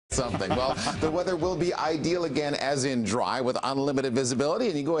Something. Well, the weather will be ideal again, as in dry, with unlimited visibility,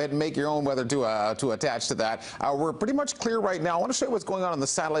 and you go ahead and make your own weather to attach to that. We're pretty much clear right now. I want to show you what's going on the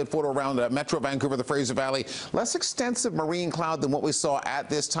satellite photo around Metro Vancouver, the Fraser Valley. Less extensive marine cloud than what we saw at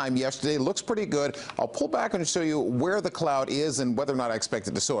this time yesterday. Looks pretty good. I'll pull back and show you where the cloud is and whether or not I expect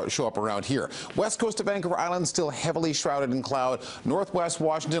it to show up around here. West coast of Vancouver Island still heavily shrouded in cloud. Northwest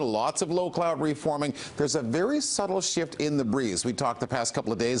Washington, lots of low cloud reforming. There's a very subtle shift in the breeze. We talked the past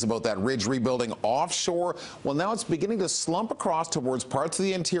couple of days about that ridge rebuilding offshore. Well, now it's beginning to slump across towards parts of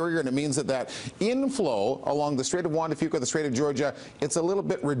the interior, and it means that inflow along the Strait of Juan de Fuca, the Strait of Georgia, it's a little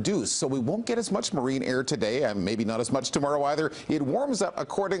bit reduced, so we won't get as much marine air today, and maybe not as much tomorrow either. It warms up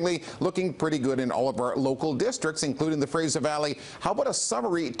accordingly, looking pretty good in all of our local districts, including the Fraser Valley. How about a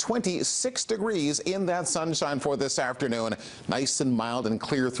summery 26 degrees in that sunshine for this afternoon? Nice and mild and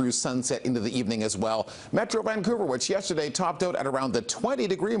clear through sunset into the evening as well. Metro Vancouver, which yesterday topped out at around the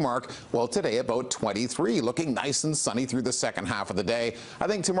 20-degree mark, well, today about 23, looking nice and sunny through the second half of the day. I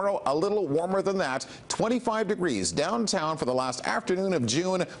think tomorrow a little warmer than that, 25 degrees downtown for the last afternoon of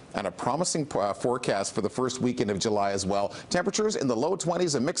June, and a promising forecast for the first weekend of July as well. Temperatures in the low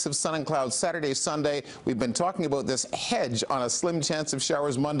 20s, a mix of sun and clouds Saturday, Sunday. We've been talking about this hedge on a slim chance of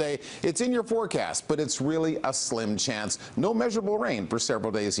showers Monday. It's in your forecast, but it's really a slim chance. No measurable rain for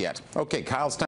several days yet. Okay, Kyle's time.